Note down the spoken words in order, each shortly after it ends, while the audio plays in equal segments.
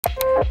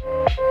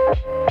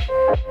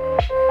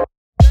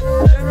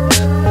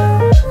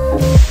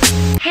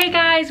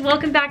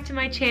welcome back to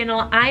my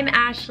channel. I'm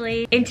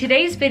Ashley. In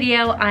today's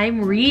video,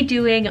 I'm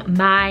redoing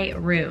my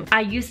room.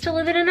 I used to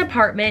live in an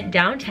apartment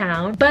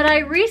downtown, but I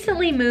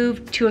recently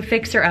moved to a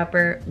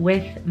fixer-upper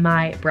with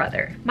my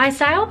brother. My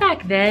style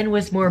back then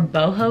was more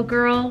boho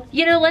girl.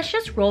 You know, let's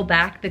just roll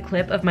back the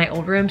clip of my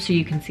old room so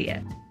you can see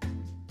it.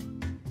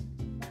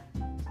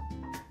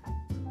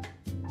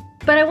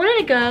 But I wanted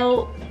to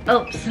go,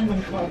 oh,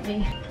 someone called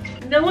me.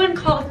 No one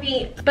called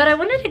me, but I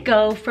wanted to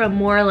go from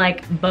more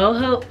like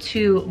boho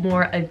to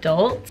more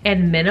adult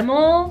and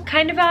minimal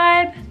kind of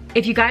vibe.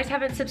 If you guys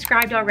haven't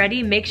subscribed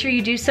already, make sure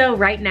you do so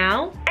right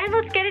now. And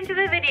let's get into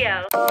the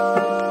video.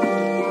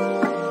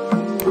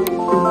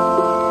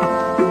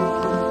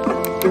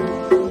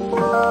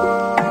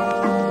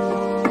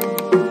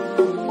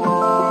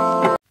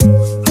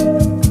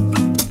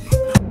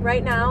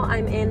 Right now,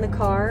 I'm in the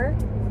car,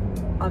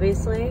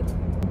 obviously,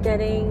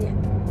 getting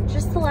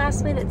just the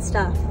last minute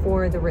stuff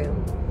for the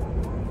room.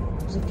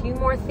 There's a few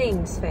more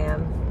things,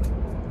 fam,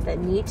 that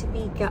need to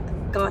be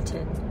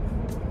gotten,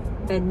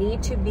 that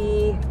need to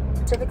be,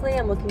 specifically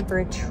I'm looking for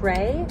a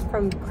tray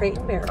from Crate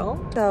 &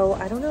 Barrel. So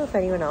I don't know if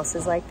anyone else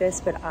is like this,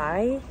 but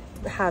I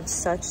have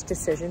such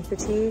decision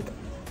fatigue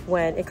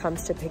when it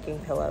comes to picking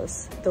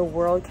pillows. The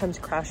world comes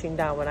crashing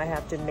down when I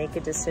have to make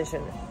a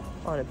decision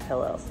on a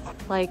pillow.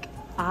 Like,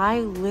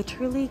 I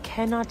literally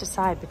cannot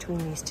decide between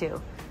these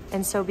two.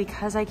 And so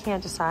because I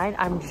can't decide,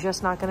 I'm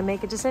just not gonna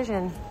make a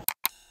decision.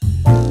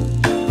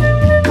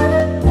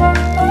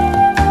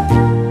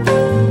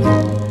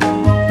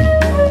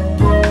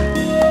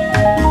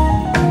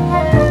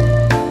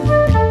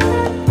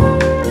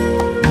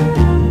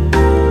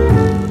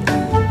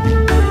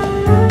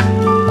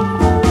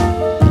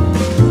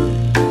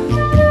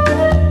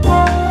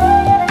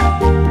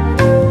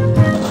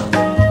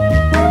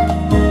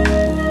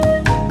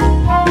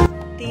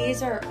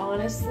 These are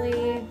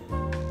honestly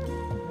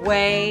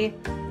way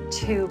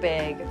too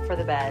big for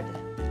the bed.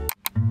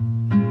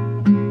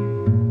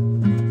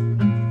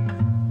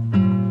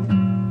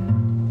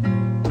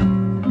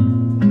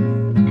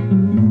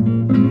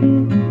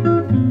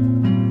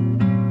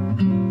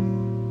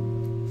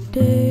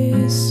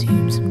 Days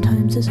seem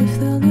sometimes as if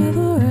they'll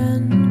never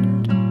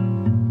end.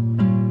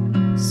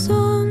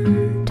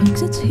 Sun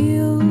takes its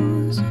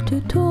heels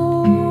to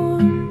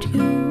taunt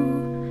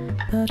you,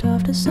 but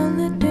after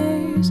sunlit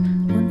days,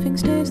 one thing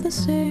stays the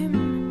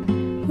same.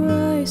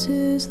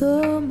 Rises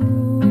the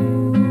moon.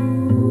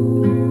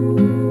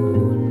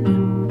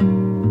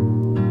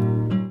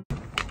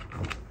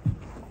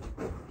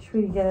 Should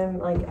we get him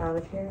like out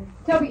of here?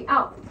 Toby,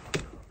 out.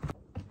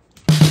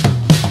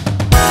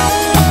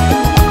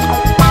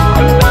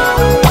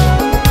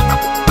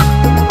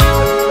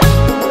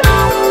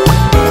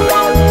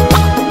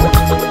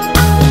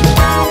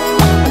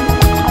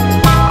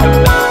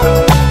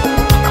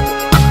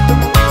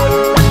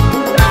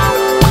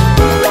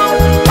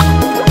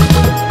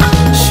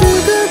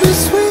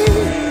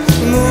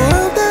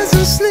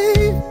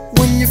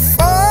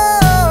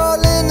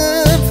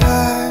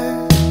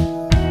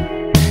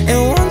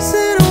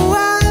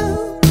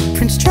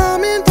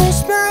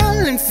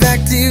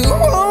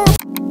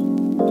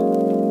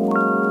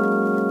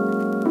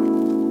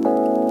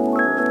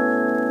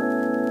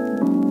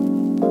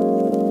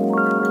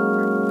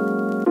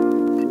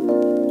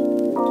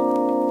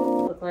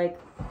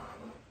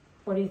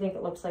 What do you think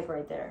it looks like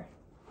right there?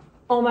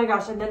 Oh my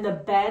gosh, and then the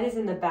bed is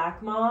in the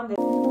back, Mom.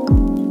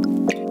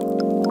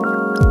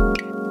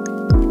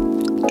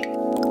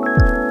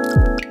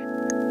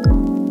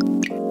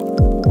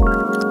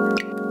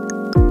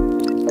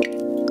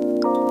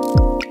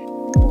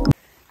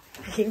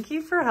 Thank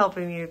you for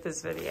helping me with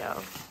this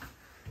video.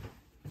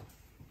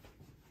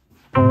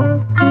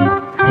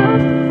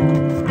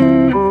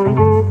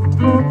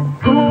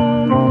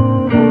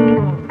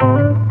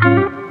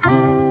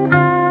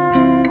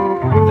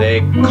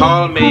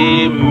 Call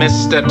me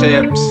Mr.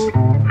 Tips.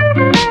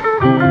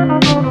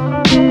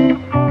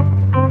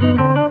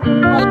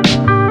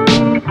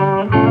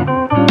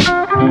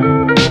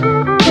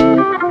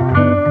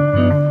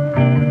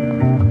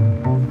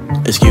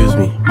 Excuse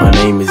me, my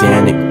name is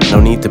Yannick. No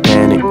need to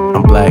panic.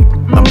 I'm black.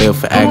 I'm built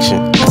for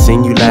action. I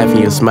seen you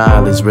laughing, your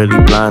smile is really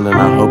blind, and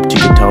I hoped you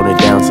could tone it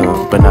down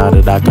some. But now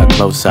that I got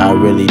closer, I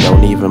really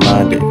don't even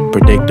mind it.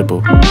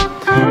 Predictable.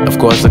 Of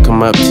course, I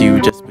come up to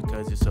you just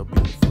because you're so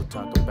beautiful.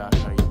 Talk about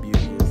how your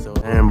beauty is so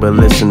damn. But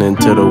listening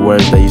to the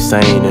words that you're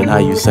saying and how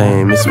you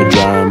saying, it's for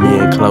drawing me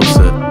in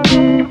closer.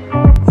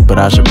 But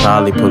I should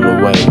probably pull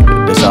away.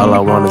 That's all I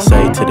want to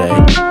say today.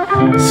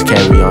 Just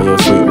carry on your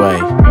sweet way.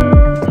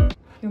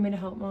 You want me to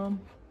help,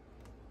 Mom?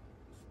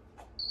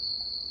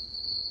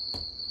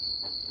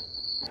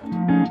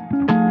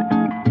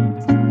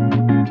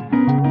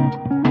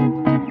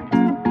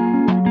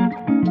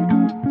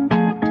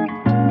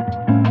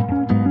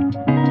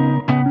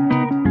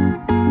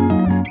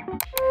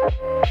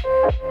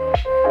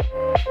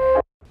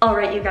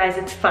 Alright you guys,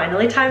 it's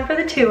finally time for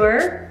the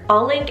tour.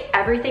 I'll link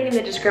everything in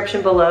the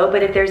description below,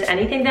 but if there's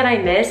anything that I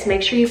missed,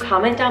 make sure you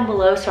comment down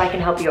below so I can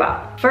help you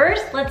out.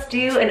 First, let's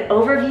do an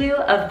overview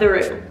of the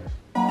room.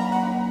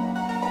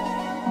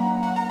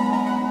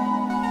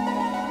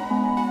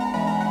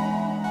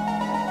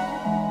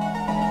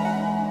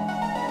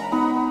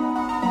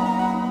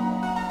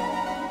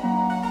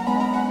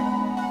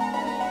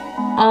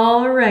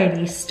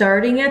 Alrighty,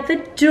 starting at the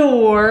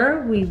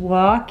door, we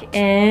walk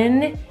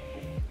in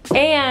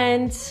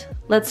and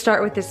let's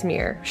start with this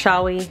mirror,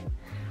 shall we?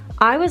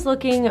 I was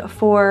looking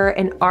for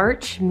an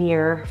arch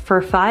mirror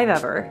for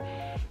 $5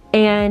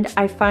 and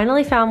I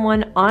finally found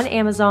one on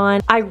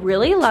Amazon. I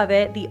really love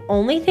it. The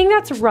only thing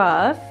that's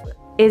rough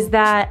is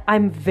that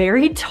I'm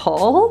very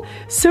tall,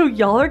 so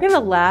y'all are gonna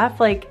laugh.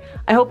 Like,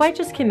 I hope I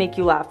just can make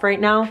you laugh right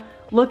now.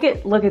 Look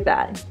at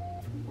that.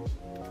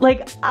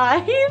 Like, I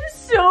am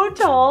so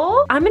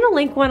tall. I'm gonna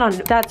link one on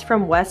that's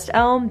from West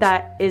Elm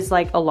that is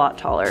like a lot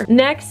taller.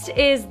 Next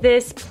is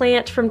this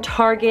plant from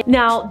Target.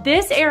 Now,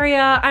 this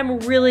area I'm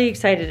really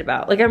excited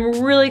about. Like,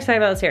 I'm really excited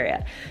about this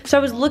area. So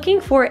I was looking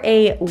for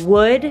a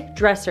wood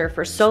dresser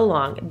for so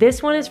long.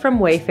 This one is from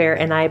Wayfair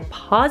and I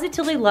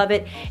positively love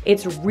it.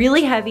 It's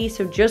really heavy,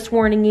 so just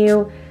warning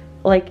you,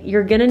 like,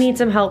 you're gonna need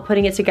some help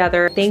putting it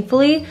together.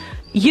 Thankfully,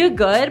 you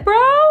good,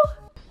 bro?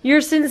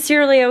 You're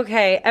sincerely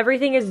okay.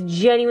 Everything is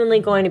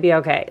genuinely going to be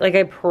okay. Like,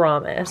 I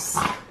promise.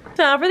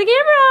 Time for the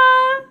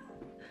camera.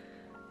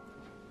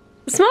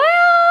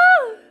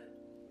 Smile.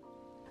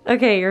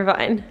 Okay, you're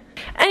fine.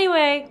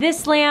 Anyway,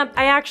 this lamp,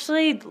 I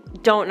actually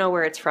don't know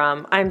where it's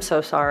from. I'm so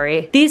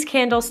sorry. These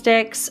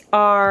candlesticks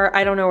are,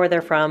 I don't know where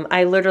they're from.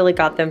 I literally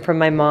got them from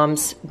my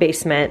mom's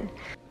basement.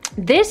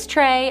 This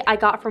tray I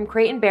got from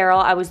Crate & Barrel.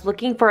 I was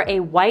looking for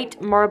a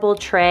white marble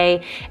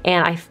tray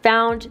and I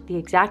found the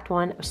exact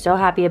one. I was so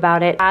happy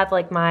about it. I have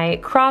like my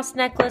cross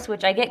necklace,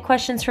 which I get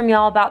questions from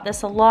y'all about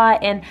this a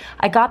lot, and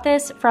I got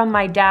this from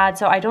my dad,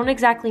 so I don't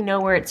exactly know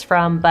where it's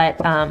from,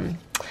 but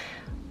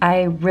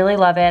I really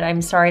love it.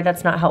 I'm sorry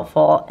that's not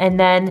helpful. And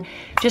then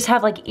just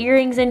have like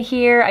earrings in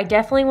here. I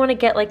definitely want to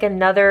get like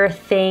another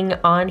thing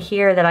on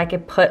here that I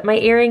could put my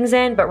earrings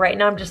in, but right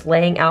now I'm just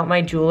laying out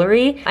my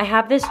jewelry. I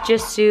have this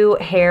Jisoo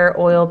hair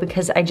oil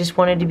because I just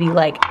wanted to be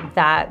like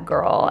that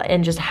girl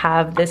and just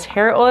have this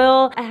hair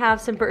oil. I have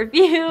some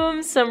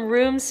perfume, some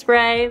room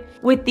spray.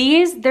 With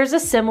these, there's a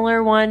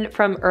similar one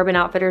from Urban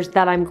Outfitters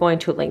that I'm going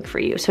to link for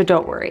you, so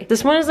don't worry.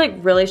 This one is like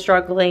really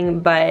struggling,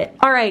 but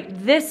all right,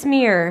 this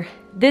mirror.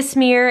 This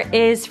mirror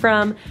is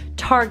from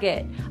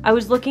Target. I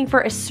was looking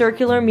for a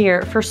circular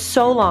mirror for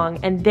so long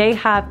and they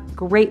have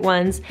great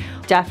ones.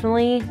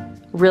 Definitely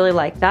really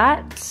like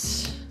that.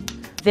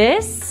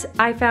 This,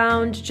 I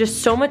found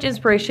just so much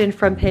inspiration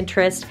from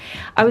Pinterest.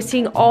 I was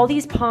seeing all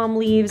these palm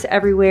leaves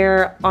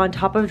everywhere on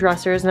top of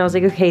dressers and I was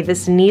like, okay,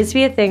 this needs to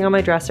be a thing on my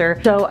dresser.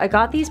 So I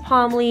got these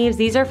palm leaves.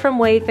 These are from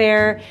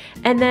Wayfair.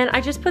 And then I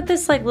just put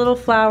this like little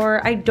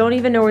flower. I don't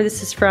even know where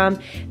this is from.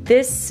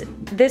 This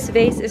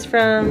vase is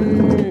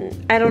from,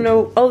 I don't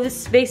know. Oh,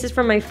 this vase is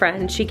from my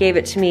friend. She gave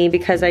it to me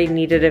because I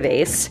needed a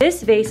vase.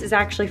 This vase is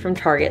actually from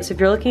Target. So if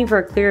you're looking for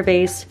a clear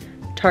vase,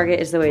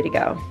 Target is the way to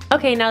go.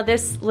 Okay, now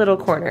this little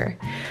corner.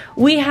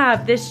 We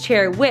have this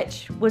chair,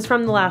 which was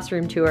from the last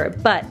room tour,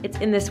 but it's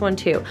in this one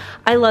too.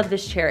 I love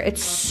this chair.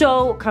 It's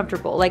so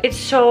comfortable. Like, it's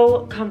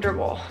so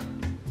comfortable.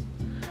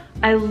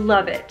 I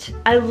love it.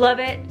 I love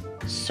it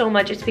so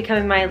much. It's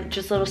becoming my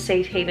just little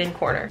safe haven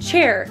corner.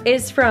 Chair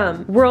is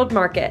from World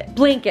Market.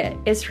 Blanket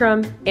is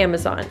from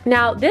Amazon.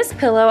 Now this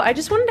pillow, I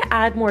just wanted to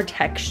add more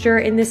texture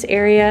in this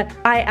area.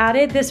 I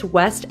added this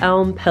West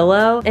Elm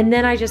pillow, and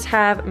then I just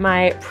have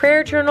my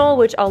prayer journal,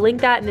 which I'll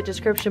link that in the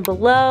description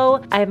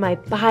below. I have my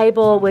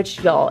Bible, which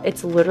y'all,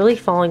 it's literally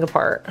falling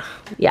apart.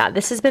 Yeah,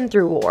 this has been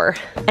through war.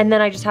 And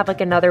then I just have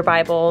like another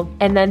Bible.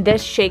 And then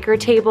this shaker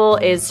table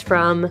is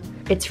from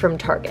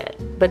Target.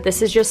 But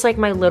this is just like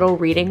my little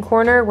reading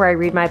corner where I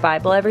read my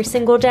Bible every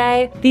single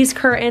day. These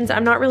curtains,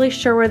 I'm not really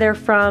sure where they're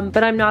from,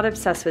 but I'm not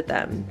obsessed with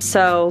them.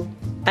 So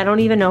I don't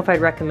even know if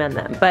I'd recommend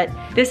them. But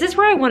this is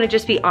where I want to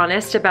just be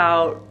honest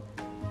about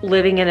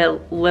living in a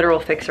literal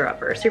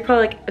fixer-upper. So you're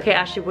probably like, okay,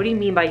 Ashley, what do you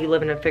mean by you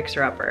live in a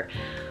fixer-upper?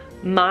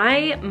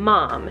 My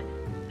mom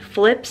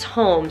flips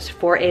homes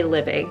for a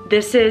living.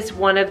 This is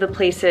one of the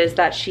places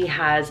that she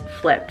has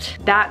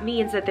flipped. That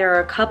means that there are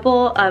a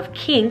couple of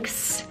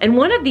kinks, and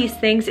one of these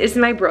things is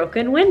my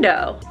broken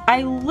window.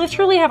 I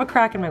literally have a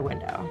crack in my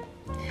window.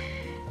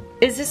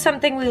 Is this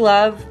something we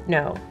love?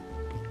 No.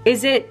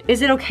 Is it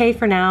okay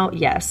for now?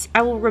 Yes.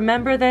 I will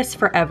remember this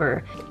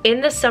forever. In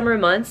the summer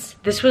months,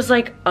 this was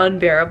like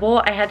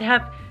unbearable. I had to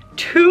have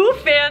 2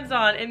 fans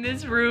on in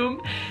this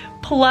room,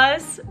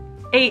 plus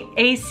a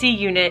AC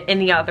unit in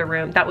the other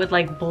room that would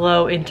like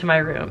blow into my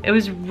room. It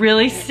was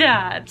really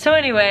sad. So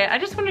anyway, I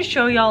just want to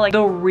show y'all like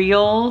the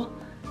real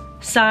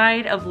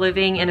side of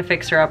living in a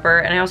fixer-upper,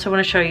 and I also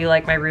want to show you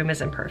like my room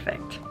isn't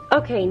perfect.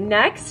 Okay,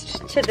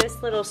 next to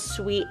this little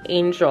sweet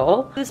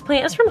angel. This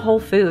plant is from Whole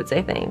Foods,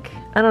 I think.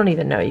 I don't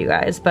even know, you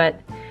guys, but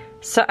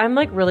so I'm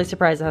like really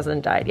surprised it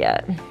hasn't died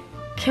yet.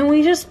 Can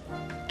we just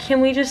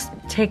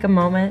take a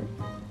moment?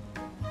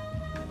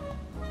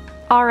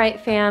 All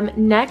right, fam,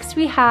 next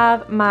we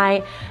have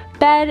my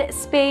bed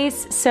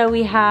space. So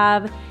we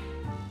have,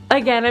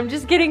 again, I'm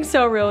just getting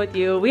so real with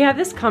you. We have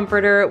this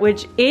comforter,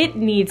 which it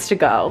needs to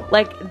go.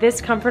 Like this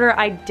comforter,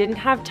 I didn't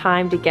have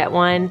time to get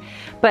one,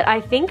 but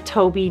I think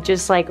Toby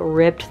just like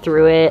ripped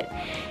through it.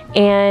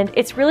 And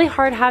it's really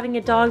hard having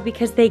a dog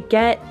because they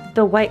get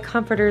the white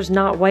comforter's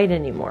not white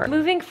anymore.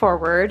 Moving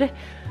forward,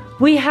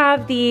 we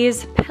have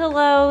these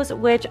pillows,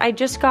 which I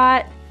just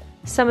got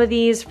some of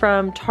these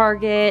from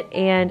Target,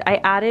 and I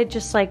added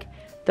just like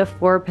the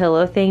 4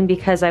 pillow thing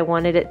because I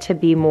wanted it to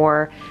be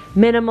more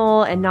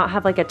minimal and not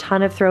have like a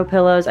ton of throw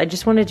pillows. I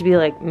just wanted to be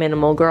like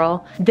minimal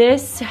girl.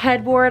 This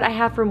headboard I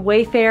have from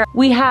Wayfair.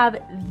 We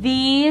have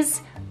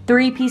these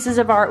 3 pieces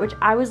of art, which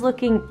I was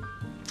looking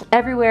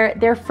everywhere.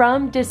 They're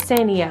from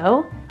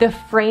Desenio. The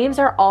frames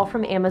are all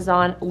from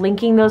Amazon,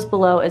 linking those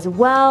below as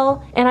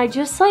well. And I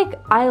just like,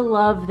 I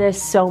love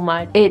this so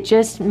much. It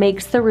just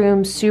makes the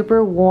room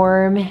super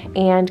warm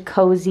and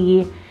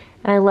cozy.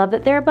 And I love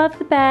that they're above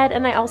the bed,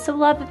 and I also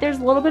love that there's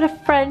a little bit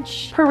of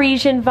French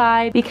Parisian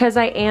vibe because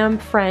I am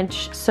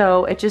French,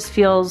 so it just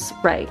feels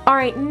right. All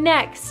right,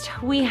 next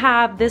we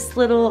have this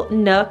little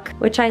nook,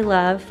 which I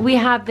love. We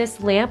have this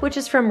lamp, which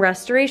is from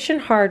Restoration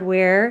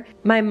Hardware.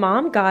 My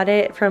mom got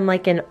it from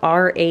like an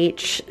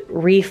RH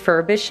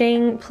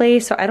refurbishing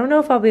place, so I don't know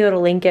if I'll be able to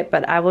link it,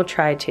 but I will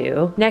try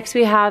to. Next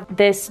we have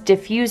this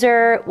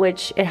diffuser,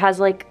 which it has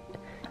like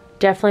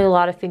definitely a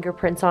lot of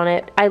fingerprints on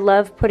it. I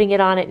love putting it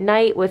on at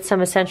night with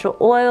some essential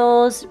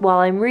oils while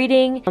I'm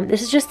reading.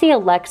 This is just the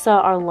Alexa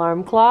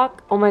alarm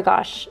clock. Oh my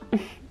gosh.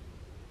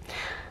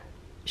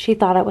 She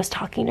thought I was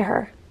talking to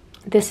her.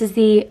 This is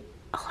the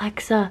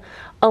Alexa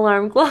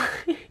alarm clock.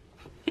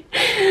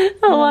 The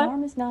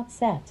alarm is not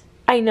set.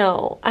 I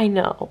know,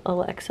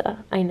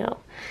 Alexa, I know.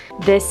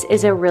 This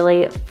is a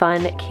really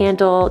fun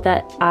candle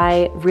that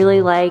I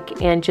really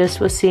like and just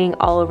was seeing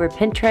all over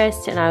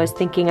Pinterest, and I was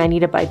thinking I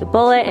need to bite the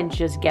bullet and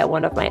just get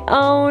one of my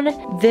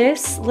own.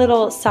 This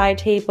little side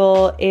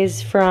table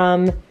is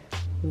from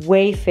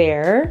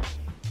Wayfair.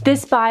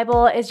 This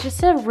Bible is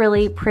just a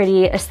really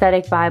pretty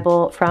aesthetic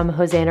Bible from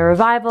Hosanna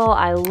Revival.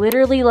 I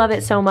literally love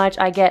it so much.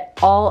 I get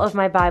all of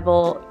my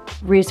Bible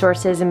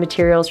resources and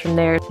materials from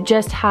there.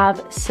 Just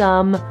have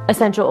some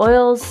essential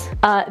oils.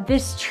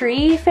 This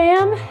tree,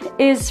 fam,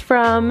 is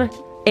from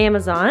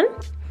Amazon.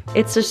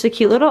 It's just a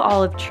cute little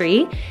olive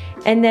tree.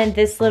 And then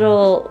this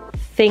little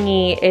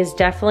thingy is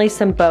definitely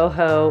some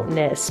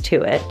boho-ness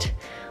to it,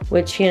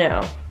 which, you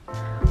know,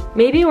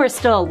 maybe we're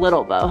still a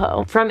little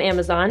boho, from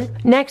Amazon.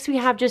 Next we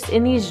have just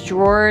in these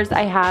drawers,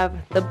 I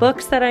have the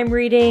books that I'm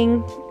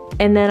reading,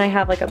 and then I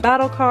have like a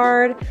battle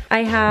card.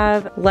 I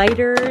have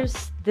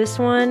lighters. This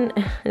one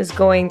is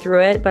going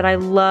through it, but I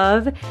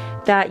love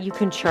that you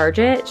can charge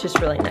it. It's just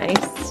really nice.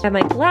 I have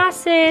my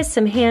glasses,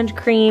 some hand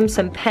cream,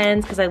 some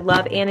pens, because I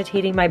love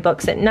annotating my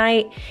books at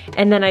night.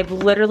 And then I've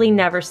literally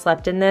never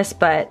slept in this,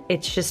 but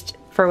it's just,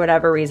 for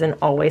whatever reason,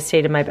 always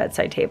stayed at my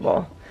bedside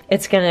table.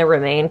 It's gonna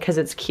remain because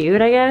it's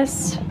cute, I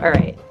guess. All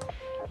right,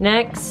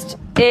 next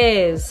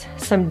is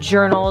some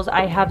journals.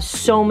 I have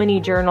so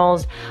many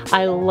journals.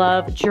 I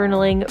love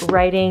journaling,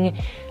 writing,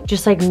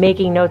 just like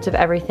making notes of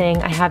everything.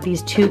 I have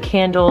these 2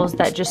 candles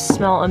that just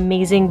smell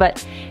amazing,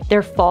 but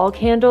they're fall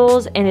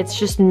candles, and it's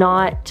just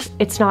not,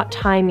 it's not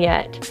time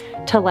yet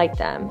to light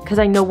them, because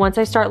I know once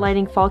I start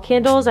lighting fall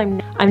candles,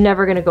 I'm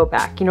never gonna go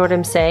back, you know what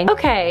I'm saying?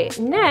 Okay,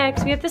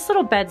 next we have this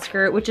little bed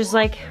skirt, which is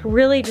like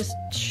really just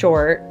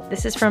short.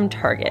 This is from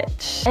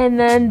Target. And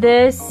then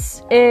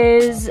this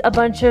is a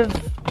bunch of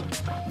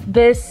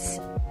this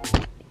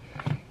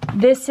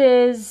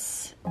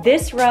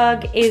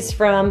rug is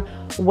from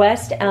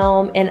West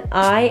Elm, and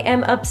I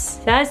am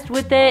obsessed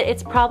with it.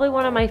 It's probably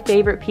one of my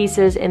favorite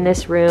pieces in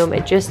this room.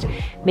 It just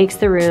makes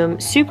the room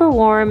super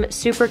warm,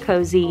 super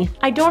cozy.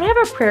 I don't have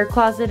a prayer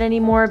closet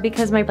anymore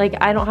because I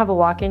don't have a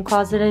walk-in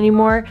closet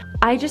anymore.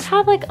 I just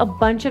have like a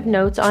bunch of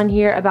notes on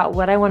here about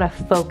what I want to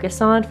focus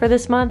on for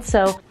this month.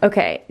 So,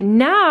 okay,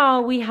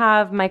 now we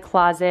have my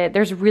closet.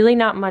 There's really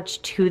not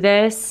much to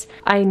this.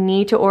 I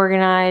need to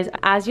organize.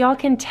 As y'all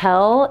can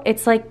tell,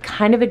 it's like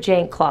kind of a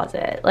jank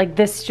closet. Like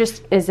this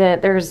just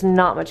isn't, there's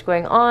not much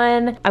going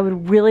on. I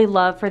would really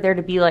love for there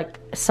to be like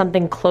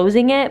something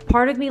closing it.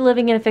 Part of me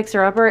living in a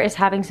fixer-upper is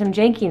having some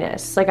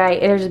jankiness. Like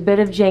there's a bit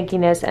of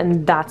jankiness,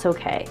 and that's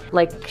okay.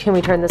 Like, can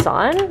we turn this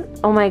on?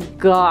 Oh my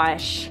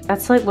gosh.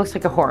 That's like, looks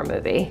like a horror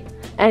movie.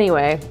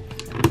 Anyway.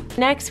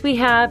 Next we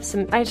have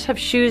I just have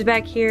shoes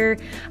back here.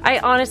 I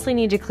honestly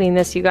need to clean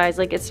this, you guys.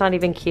 Like, it's not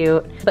even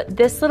cute. But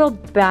this little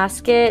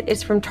basket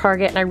is from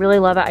Target, and I really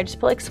love it. I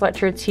just put like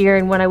sweatshirts here,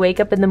 and when I wake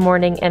up in the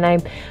morning and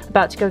I'm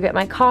about to go get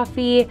my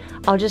coffee,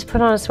 I'll just put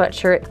on a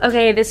sweatshirt.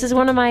 Okay, this is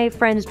one of my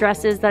friend's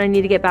dresses that I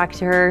need to get back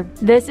to her.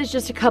 This is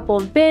just a couple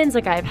of bins.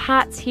 Like, I have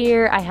hats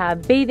here. I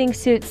have bathing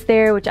suits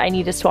there, which I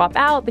need to swap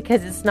out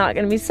because it's not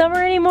gonna be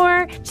summer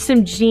anymore.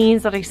 Some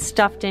jeans that I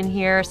stuffed in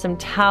here, some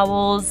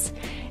towels,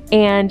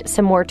 and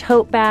some more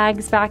tote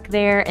bags back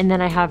there. And then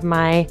I have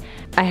my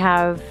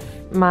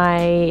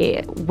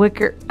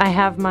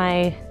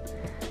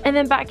and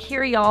then back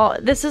here, y'all,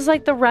 this is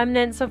like the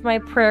remnants of my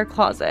prayer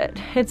closet.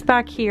 It's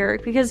back here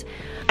because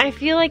I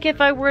feel like if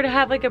I were to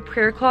have like a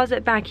prayer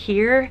closet back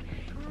here,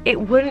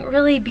 it wouldn't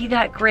really be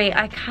that great.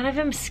 I kind of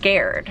am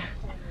scared.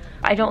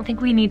 I don't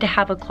think we need to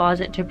have a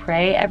closet to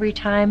pray every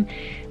time.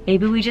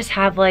 Maybe we just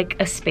have like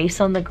a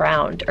space on the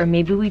ground, or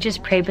maybe we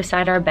just pray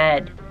beside our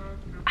bed.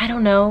 I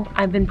don't know.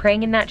 I've been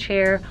praying in that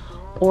chair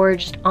or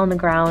just on the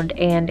ground,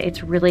 and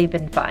it's really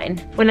been fun.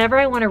 Whenever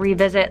I want to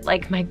revisit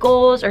like my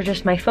goals or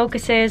just my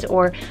focuses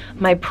or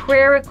my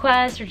prayer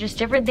requests or just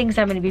different things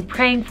I'm going to be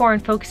praying for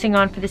and focusing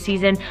on for the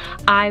season,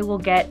 I will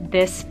get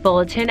this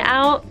bulletin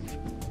out,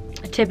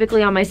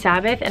 typically on my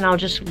Sabbath, and I'll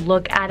just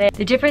look at it.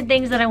 The different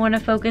things that I want to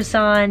focus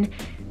on,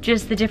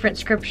 just the different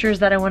scriptures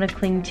that I want to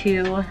cling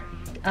to,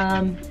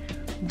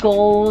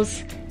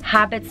 goals,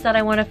 habits that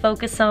I want to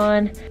focus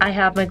on. I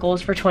have my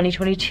goals for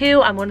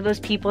 2022. I'm one of those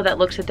people that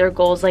looks at their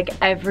goals like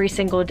every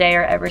single day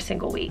or every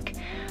single week.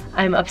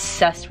 I'm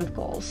obsessed with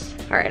goals.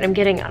 All right, I'm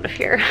getting out of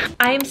here.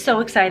 I am so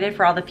excited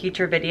for all the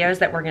future videos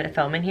that we're gonna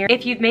film in here.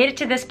 If you've made it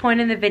to this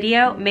point in the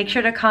video, make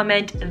sure to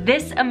comment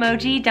this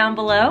emoji down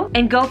below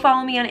and go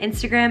follow me on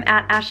Instagram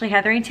at Ashley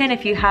Hetherington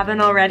if you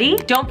haven't already.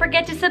 Don't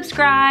forget to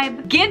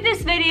subscribe. Give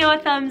this video a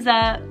thumbs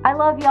up. I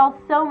love y'all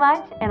so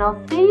much, and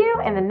I'll see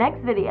you in the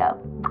next video.